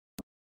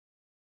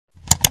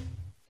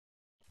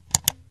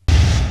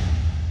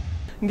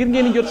ngir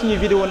ngeen di jot suñuy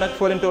vidéo nag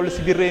foo leen toll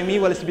si biir réew mi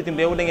wala si bitim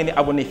réew da ngeen di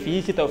abonné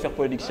fii si TAWFEKH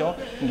Production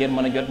ngeen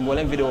mën a jot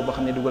mbooleem vidéo boo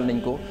xam ne dugal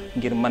nañ ko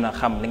ngir mën a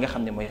xam li nga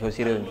xam ne mooy xew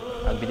si réew mi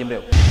ak bitim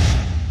réew.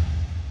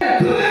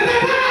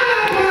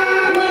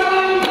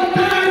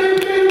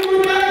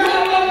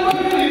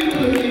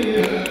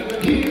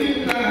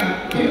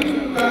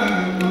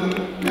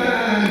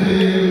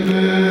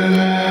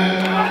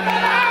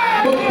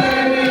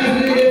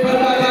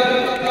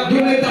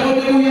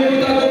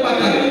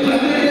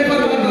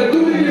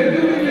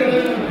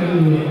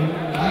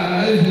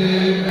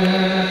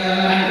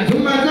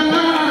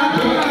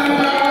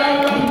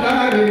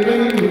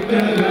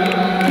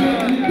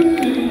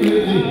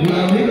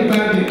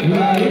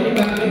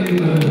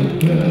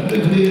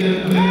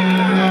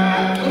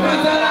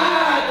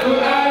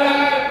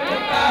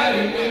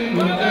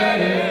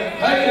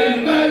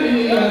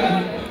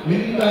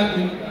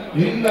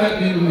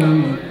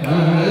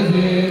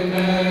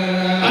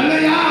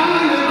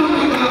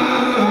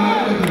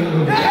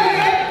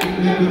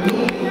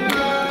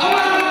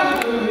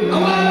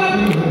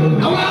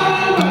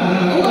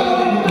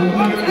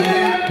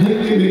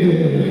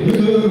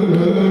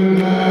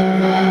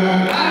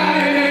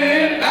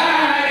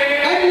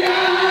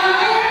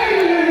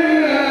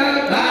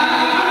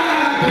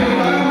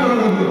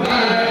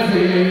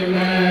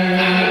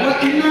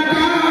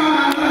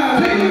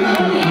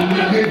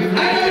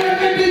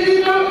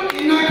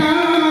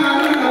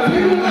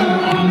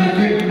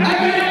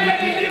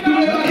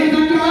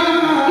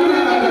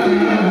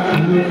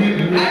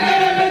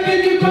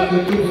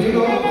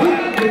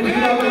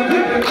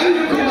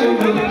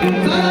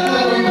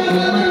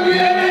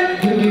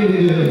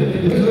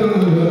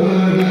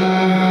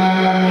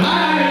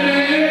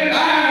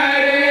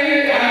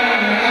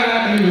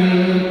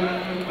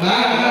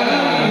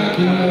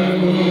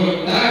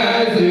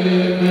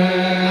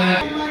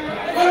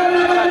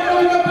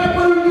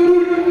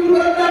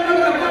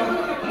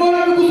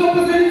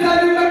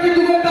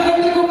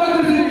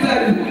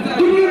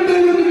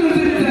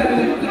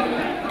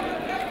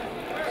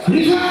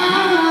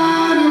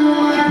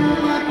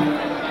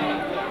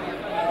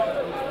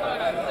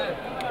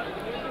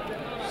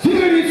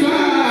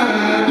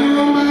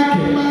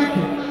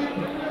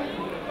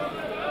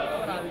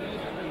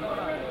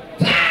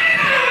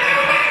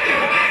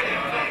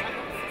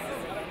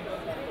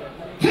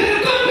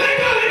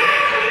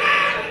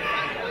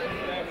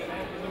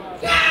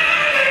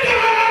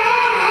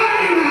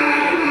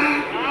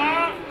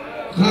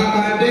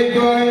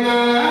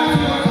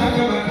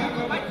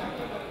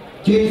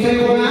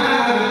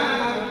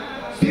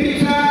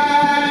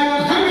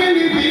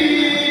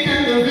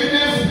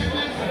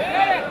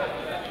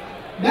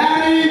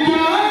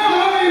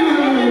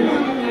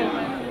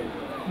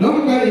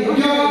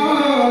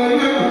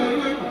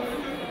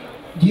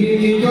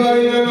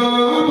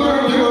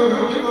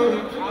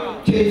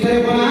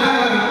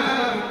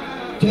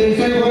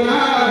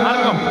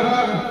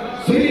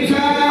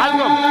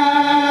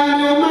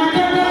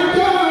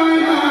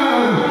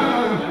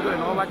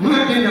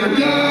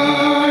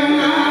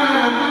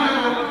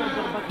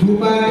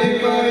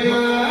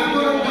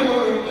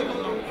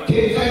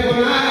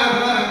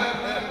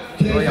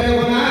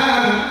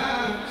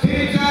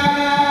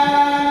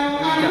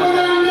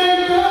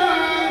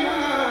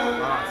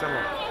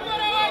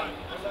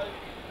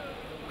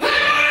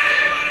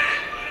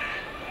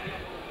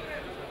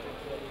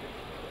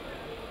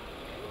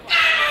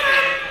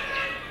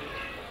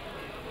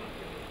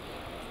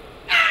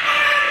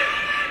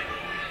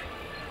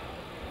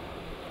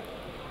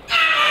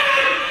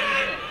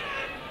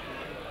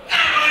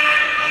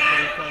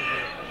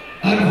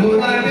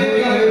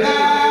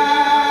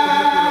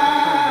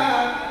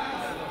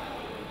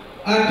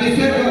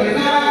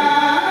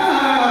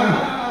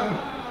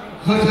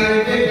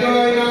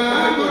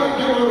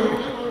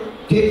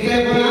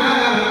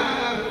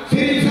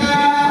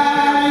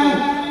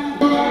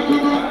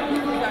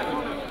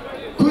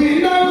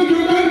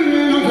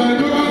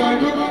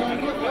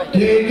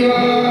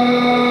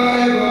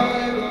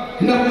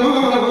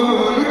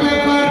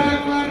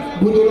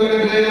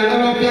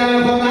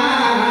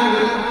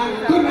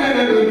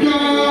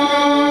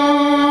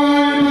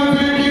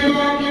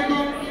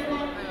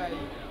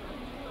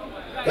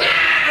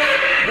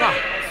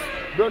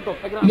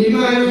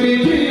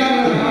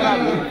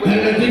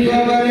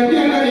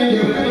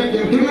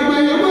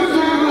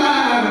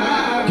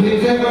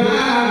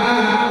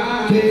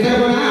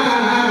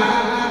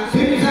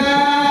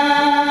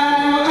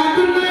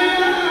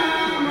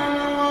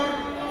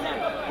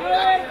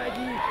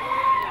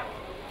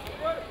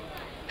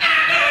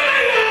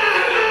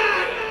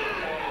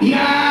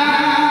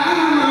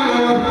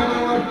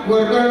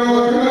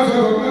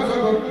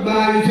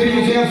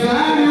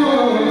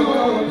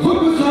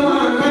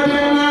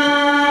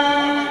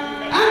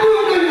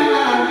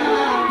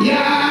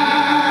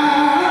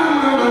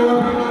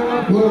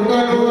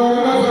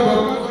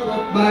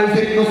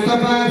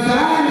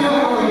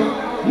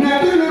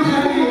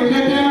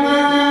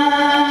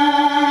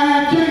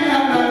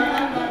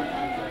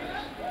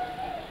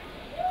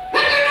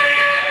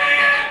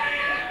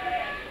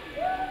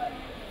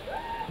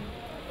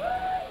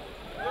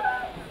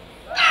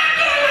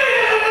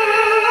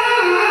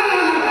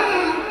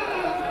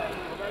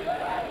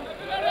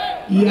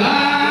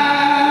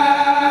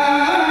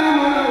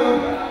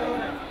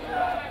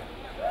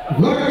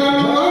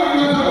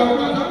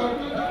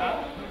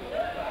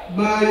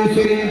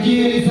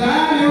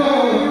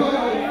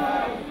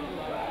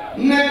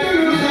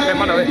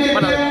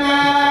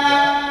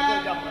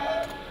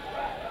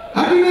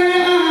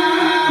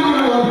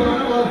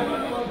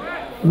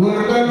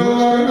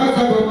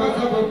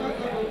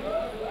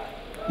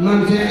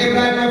 Man Cheikh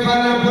Ibrahima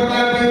Fall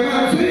portal bay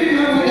man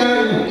Serigne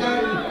Moudiaye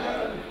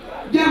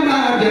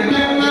jàmbaar ja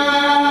dem na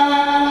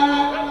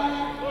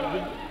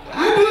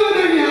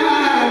aduna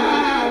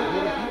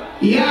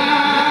yaa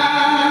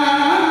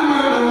ma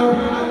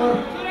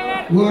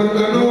wóor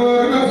nga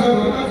wóor nga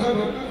sabo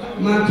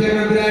man Cheikh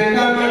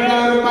Ibrahima man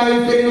daaru bay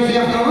Serigne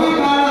Cheikh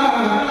Awa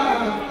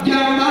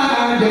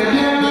jàmbaar ja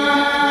dem na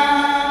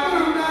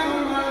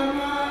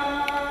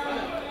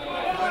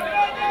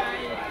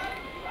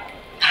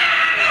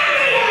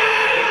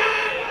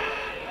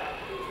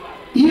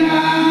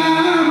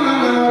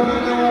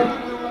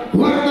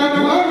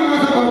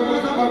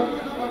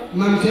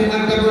man Cheikh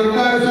Anta Borom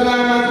Daaru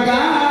Salaam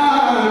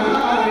gaal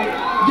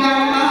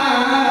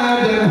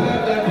jàmbaar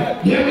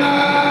ja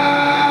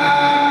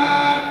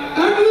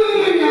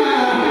adunya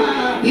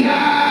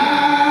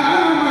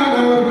yaa ma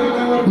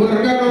war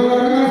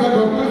nga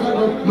sabo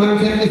man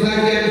Cheikh Issa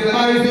Diène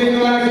ay Serigne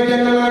waa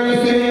Diène waa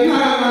Serigne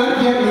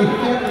Diène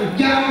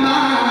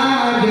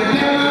jàmbaar ja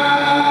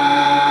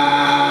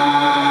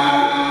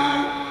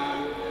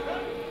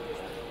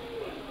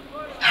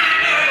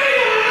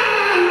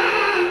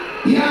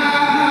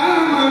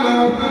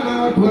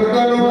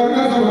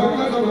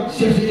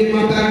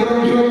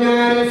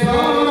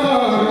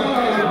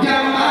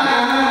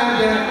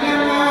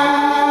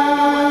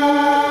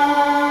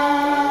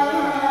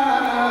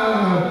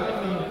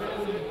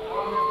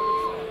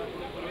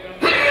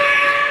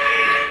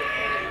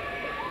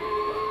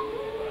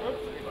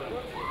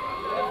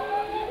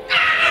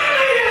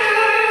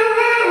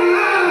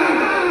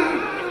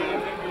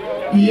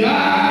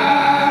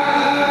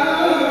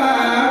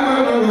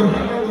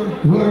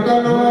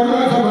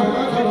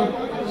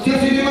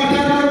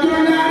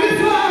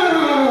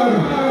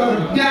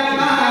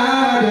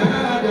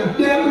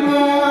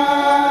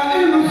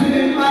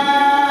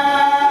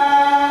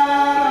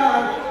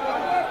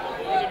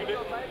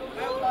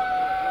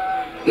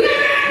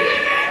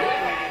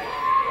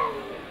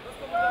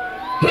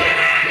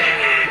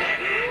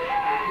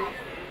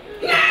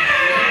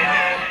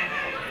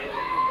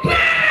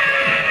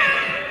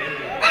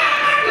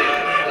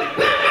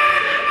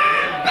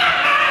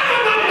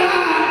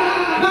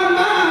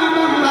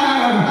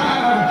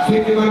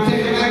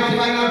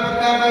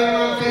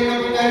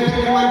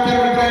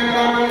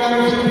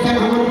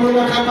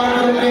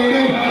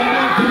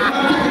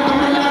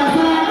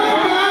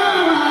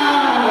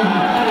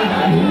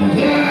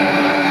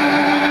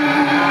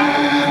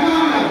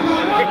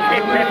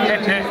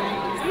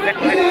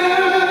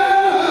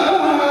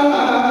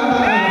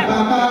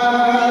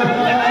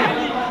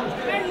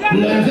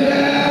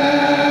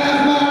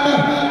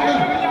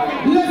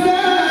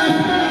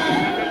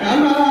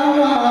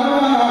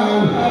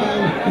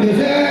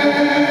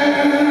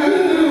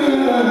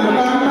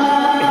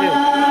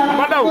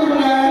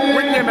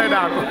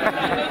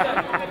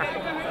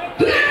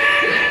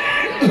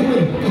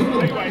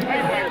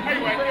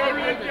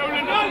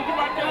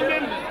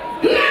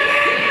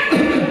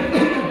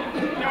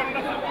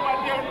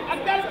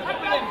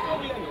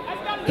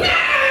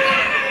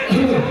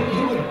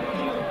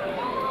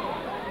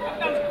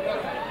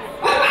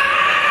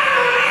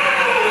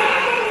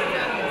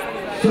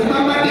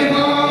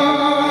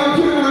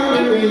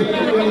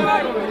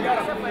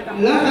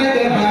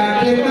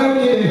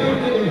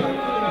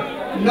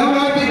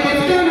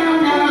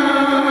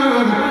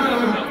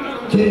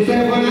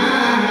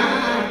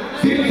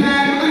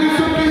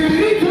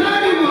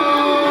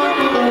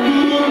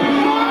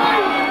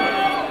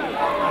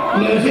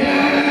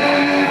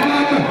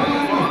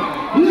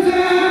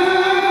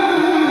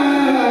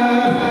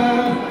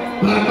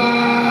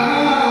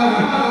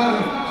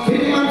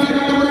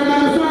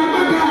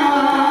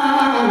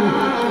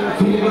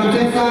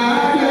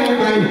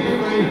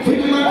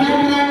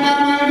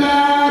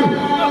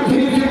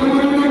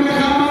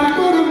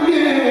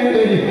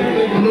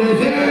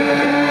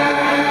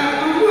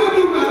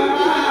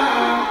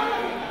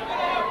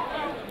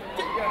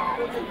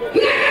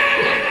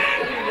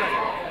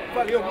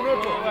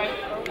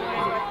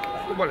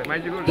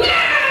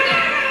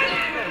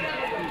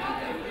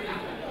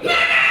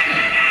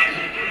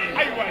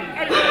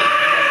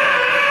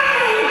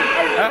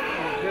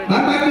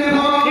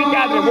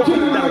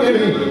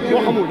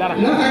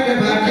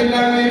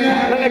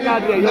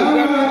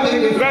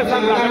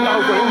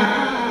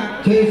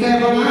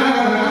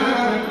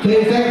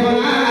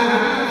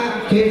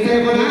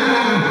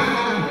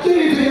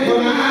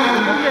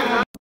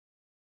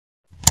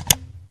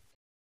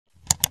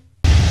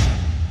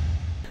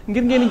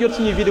ngir ngeen di jot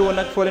suñuy vidéo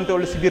nag foo leen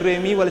toll si biir réew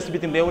mi wala si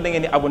bitim réew da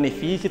ngeen di abonné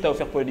fii si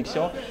TAWFEKH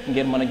Production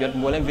ngeen mën a jot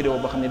mbooleem vidéo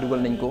boo xam ne dugal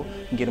nañ ko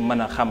ngir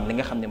mën a xam li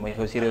nga xam ne mooy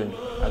xew si réew mi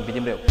ak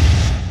bitim réew.